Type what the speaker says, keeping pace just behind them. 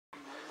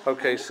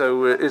Okay,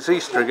 so it's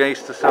Easter egg,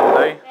 Easter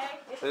Sunday.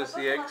 There's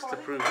the eggs to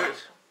prove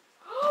it.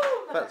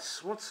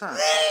 What's that?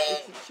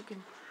 It's a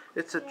chicken.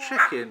 It's a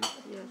chicken.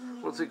 Yes.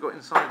 What's it got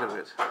inside of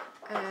it?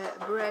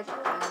 Bread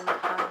and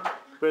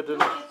Bread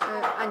and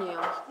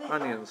onions.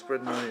 onions. Bread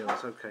and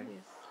onions. Okay.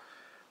 Yes.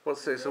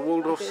 What's this? A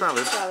Waldorf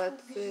salad? Salad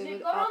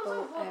with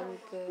apple and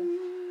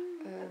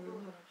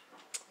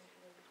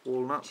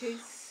Walnuts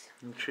cheese.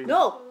 and cheese.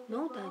 No,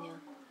 Tanya.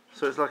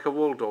 So it's like a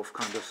Waldorf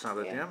kind of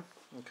salad, yeah?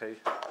 Okay.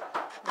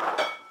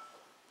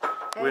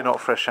 We're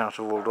not fresh out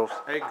of Waldorf.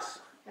 Eggs.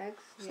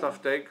 Eggs.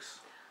 Stuffed eggs.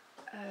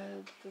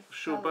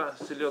 Szuba,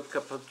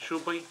 seliotka pod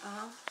szubi.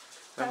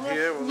 And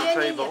here on the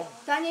table,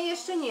 Tania,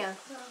 jeszcze nie.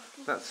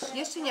 that's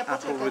Jeszcze nie, apple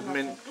poczekaj. with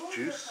mint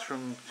juice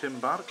from Tim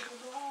Bark.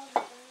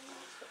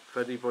 If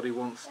anybody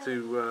wants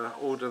to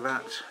order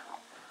that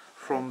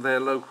from their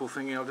local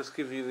thingy, I'll just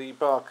give you the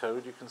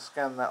barcode. You can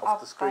scan that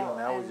off the screen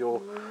now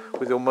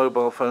with your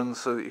mobile phone,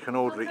 so that you can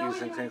order it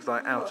using things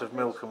like Out of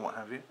Milk and what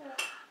have you.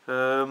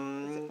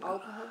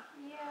 Alcohol.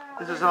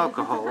 This is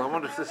alcohol. I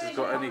wonder if this has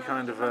got any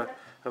kind of a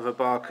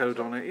barcode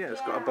on it. Yeah,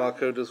 it's got a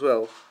barcode as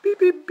well. Beep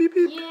beep beep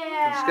beep. You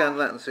can scan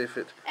that and see if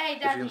you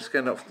can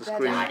scan it off the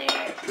screen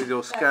with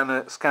your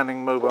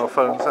scanning mobile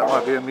phones. That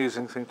might be an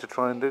amusing thing to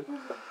try and do.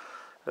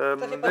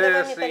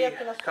 There's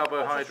the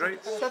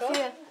carbohydrates.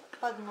 Sophia,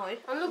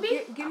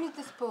 give me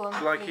the spoon.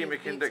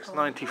 Glycemic index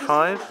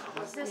 95.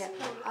 Yeah.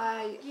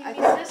 I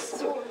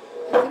This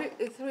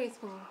think three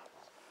spoons.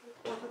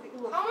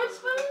 How much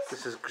spoons?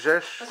 This is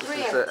Grześ.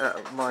 This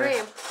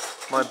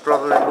is my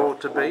brother-in-law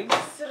to be.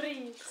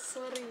 Three.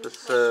 Sorry.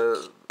 That's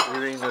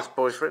Irina's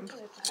boyfriend.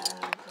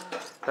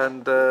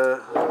 And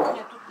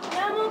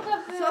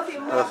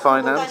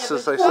finance,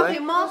 as they say.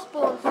 More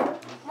spoons.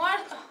 More.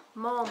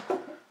 More.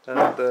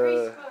 And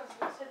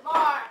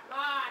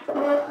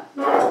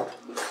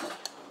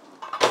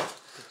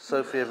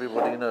Sophie,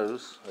 everybody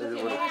knows.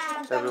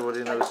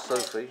 Everybody knows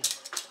Sophie.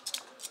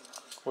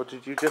 What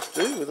did you just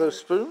do with those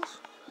spoons?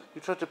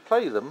 You tried to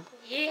play them?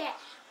 Yeah.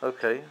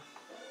 Okay.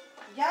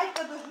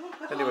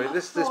 Anyway,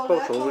 this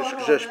bottle which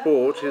Grześ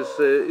bought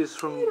is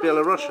from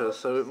Bielorussia,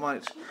 so it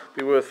might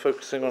be worth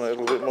focusing on it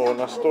a little bit more.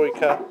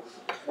 Nastojka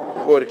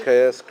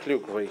Gorkaya z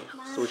Klukwy,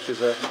 which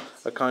is a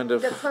kind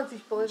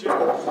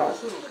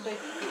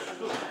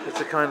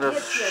of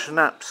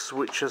schnapps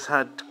which has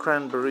had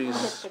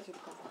cranberries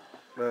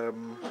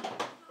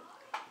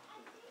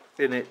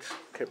in it,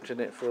 kept in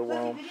it for a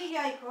while.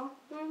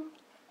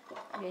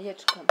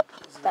 Jajeczko.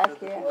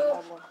 Takie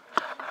albo...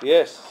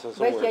 Yes, as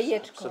Weź always.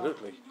 jajeczko.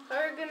 Absolutely.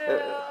 Are you gonna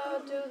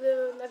do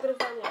the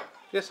nagrywanie?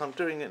 Yes, I'm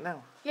doing it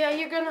now. Yeah,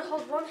 you're gonna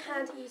hold one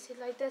hand, eat it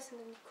like this, and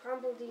then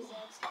crumble these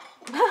eggs.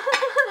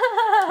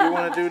 You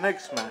want to do an egg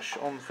smash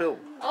on film?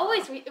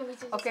 Always we do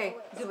this. Okay,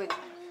 do it.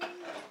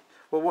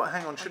 Well, what?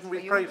 Hang on, shouldn't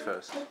we pray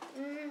first?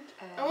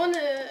 I want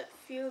to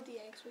feel the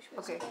eggs, which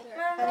one's better.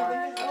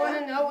 I want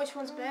to know which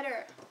one's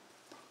better.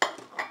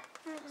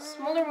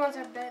 Smaller ones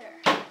are better.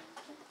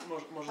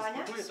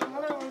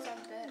 Smaller ones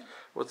are better.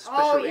 What's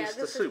special yeah,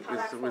 Easter this is soup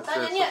with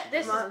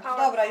This is powerful.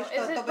 Dobra, już Is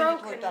to it będzie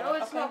twój broken? talerz. No,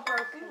 it's not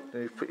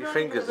broken. You put your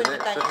fingers in it,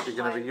 it's definitely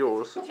going to be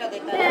yours.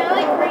 Siadaj,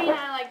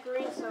 Yeah, I like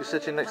green, so... You're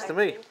sitting next to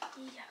me.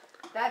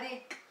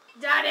 Daddy.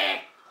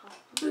 Daddy!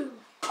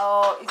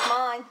 Oh, it's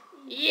mine.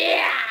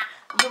 Yeah!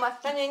 You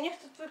must... Tania, nie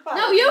chcę twój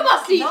palec. No, you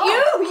must eat. No.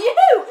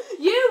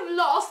 You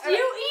lost. You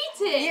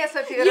eat it. Nie,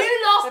 Sofia, You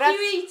lost.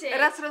 You eat it.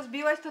 raz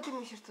rozbiłaś, to ty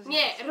musisz to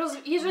zjeść. Nie,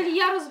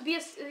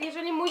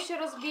 jeżeli mój się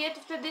rozbije,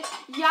 to wtedy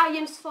ja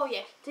jem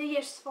swoje. Ty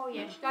jesz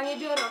swoje. Ja nie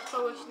biorę od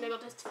kogoś innego,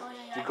 to jest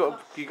twoje jajko.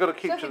 You got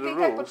to keep Sofia, to ty the i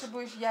tak rules.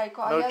 potrzebujesz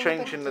jajko, a No ja nie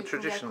change tak in the chcę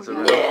traditions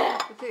jajko.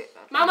 around. Nie. Ty...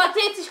 Mama, ty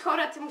jesteś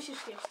chora, ty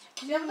musisz jeść.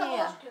 Nie.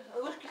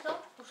 Łyżki są?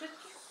 Wszystkie?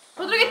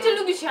 Po drugie, ty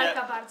lubisz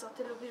jajka bardzo.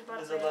 Ty lubisz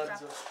bardzo jajka.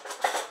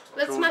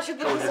 Let's smash it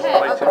with his George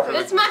head. isn't waiting for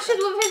Let's smash it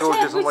with his George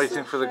head. isn't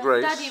waiting for the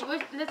grace. Daddy,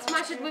 let's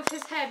smash it with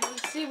his head. We'll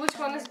see which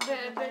one is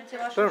better.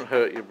 Don't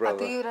hurt your A brother.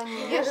 ty, Jura,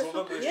 nie wiesz?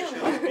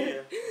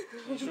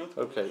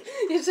 Okay.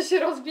 Jeszcze się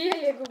rozbije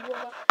jego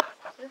głowa.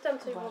 Ty tam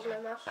coś w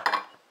ogóle masz.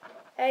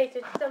 Ej,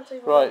 ty tam coś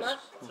w ogóle Right. masz?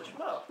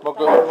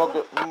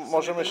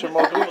 Możemy się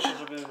modlić?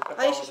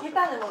 A jeszcze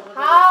śmietany może.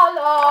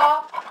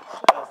 Halo!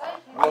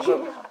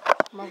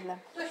 Modlę.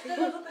 Ktoś chce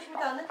do zupy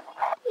śmietany?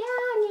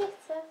 Ja nie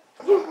chcę.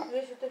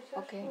 Wiesz, że ty chcesz?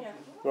 Okay. Nie.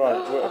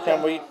 Right,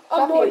 can we...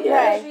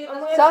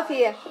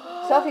 Sophie, pray.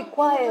 Sophie,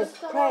 quiet,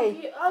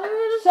 pray. Ale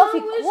nie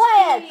Sophie, dostałam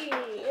quiet.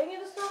 whisky. Ja nie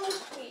dostałam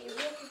whisky.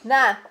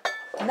 Na.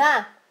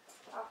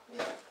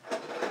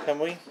 Can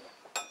we?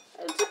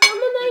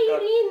 Czekamy na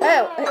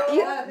Irinę.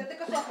 Ale ty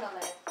tylko sok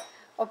naleję.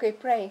 Okay,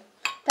 pray.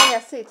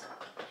 Tania, sit.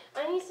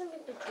 I need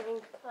something to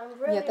drink. I'm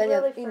really, Nie, Tania,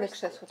 really inne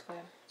thirsty. krzesło twoje.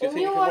 Do you And think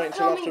you you can are wait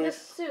until filming the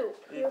after...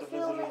 soup. You're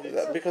filming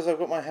the soup. Because I've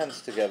got my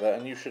hands together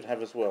and you should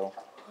have as well.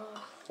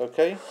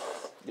 Okay?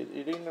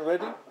 Irina,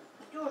 ready?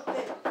 Już, ty.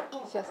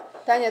 Сейчас.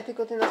 Tania,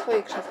 tylko ty na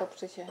swoje krzesło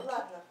przysiądź.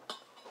 Ładna.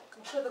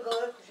 Muszę do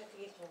gałeczki, że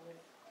ty jest mówię.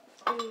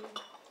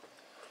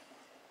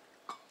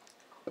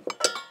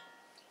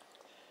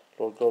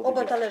 Lord God, Oba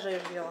we give- talerze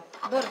już wzięła.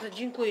 Bardzo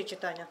dziękuję Ci,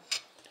 Tania.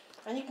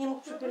 A nikt nie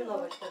mógł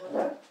przypilnować tego,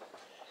 tak?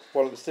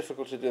 Well, it's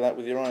difficult to do that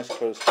with your eyes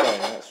closed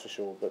praying, that's for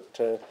sure, but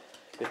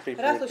if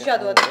people... Raz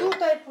usiadła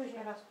tutaj,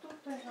 później raz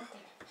tutaj. No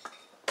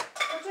tak.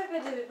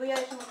 Poczekaj, Dyby, bo ja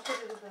jeszcze muszę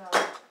sobie wybrać.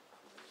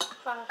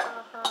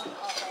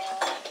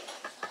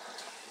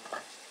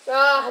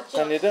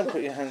 Tanya, don't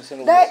put your hands in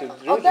all Daj, this.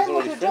 George oddaj has mu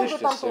already tę George'u finished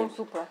this tamtą soup.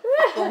 supę.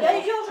 Ja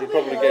nie wziąłem, He żeby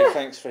probably gave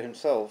thanks for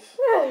himself.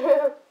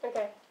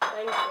 Okay,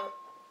 thank you.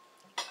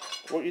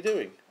 What are you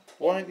doing?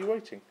 Why aren't you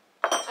waiting?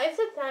 I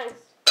said thanks.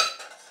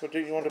 Well, do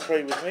you want to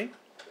pray with me?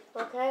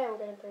 Okay, I'm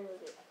gonna pray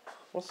with you.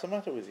 What's the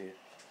matter with you?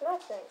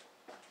 Nothing.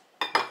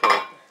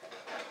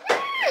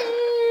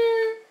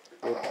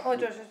 O,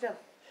 George,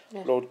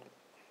 zjadł.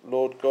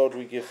 Lord God,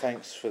 we give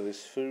thanks for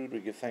this food. We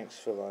give thanks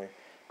for thy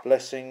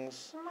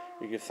blessings.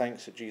 We give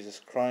thanks that Jesus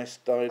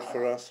Christ died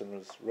for us and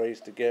was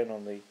raised again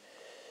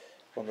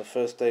on the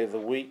first day of the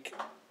week.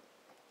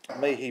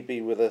 May he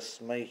be with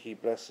us. May he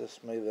bless us.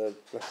 May the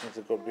blessings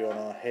of God be on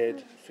our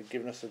head.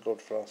 Forgiveness of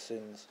God for our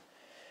sins.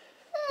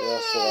 We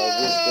ask for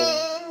thy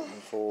wisdom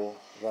and for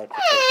thy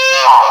protection.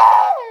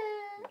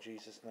 In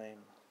Jesus' name,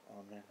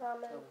 amen.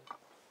 Amen.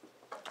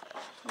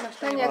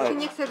 Tania, jak ty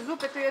nie chcesz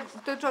zupy,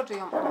 to George'u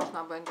ją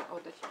można będzie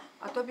oddać.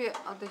 A tobie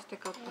oddać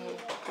tylko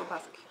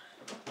kiełbaski.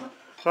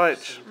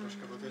 Right.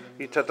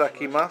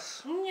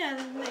 Itadakimasu. Nie,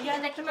 ja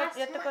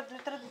tylko dla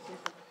tradycji.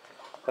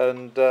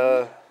 And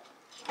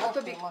A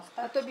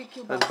tobie and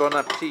kiełbaski. bon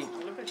appetit.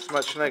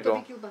 Smacznego.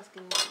 Tobie kiełbaski.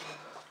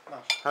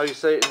 How you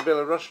say it in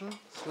Belarusian?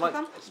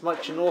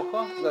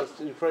 Smacznocha?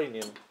 That's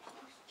Ukrainian.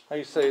 How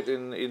you say it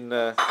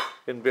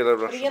in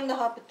Belarusian?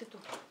 Przyjemnego apetytu.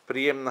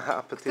 Przyjemnego Chcesz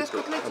apetytu.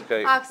 kotleci?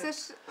 Okay. A, chcesz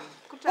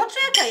kurczaki?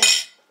 Poczekaj!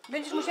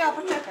 Będziesz musiała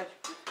poczekać.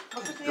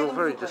 Bo ty tu You're jedną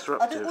very zupę.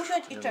 A disruptive, ty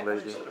usiądź i young czekaj.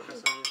 lady.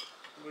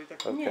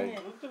 Nie, Okay.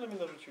 nie. Tyle mi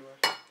narzuciłaś.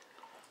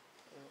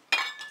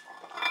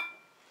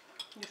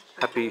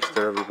 Happy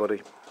Easter, everybody.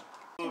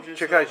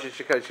 Czekajcie.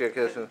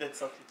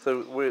 So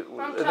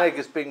an egg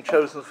is being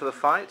chosen for the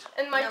fight.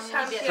 And my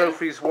champion.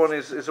 Sophie's one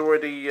is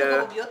already.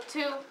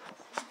 Two.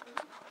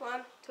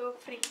 1, 2,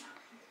 3.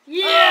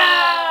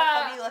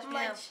 Yeah! Pobiłaś My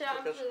mnie.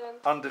 champion.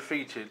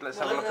 Undefeated. Let's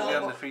have a look at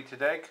the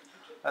undefeated egg.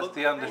 That's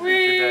the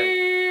undefeated egg.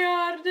 We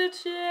are the Ale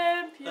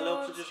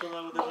champions. przecież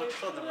ona uderza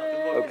przodem na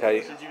tym boku.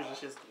 Okay. Się dziwi, że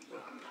się...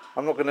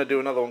 I'm not going to do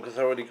another one because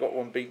I already got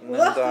one beaten and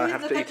Łatwo I jest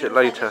have na to eat takiej it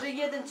later. zasadzie, że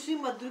jeden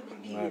trzyma, drugi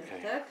bije,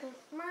 Okay. tak?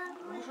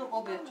 Muszą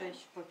obie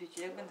części pobić.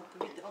 Jak będą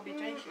pobite obie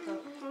części, to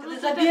wtedy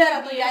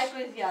zabiera to jajko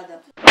i zjada.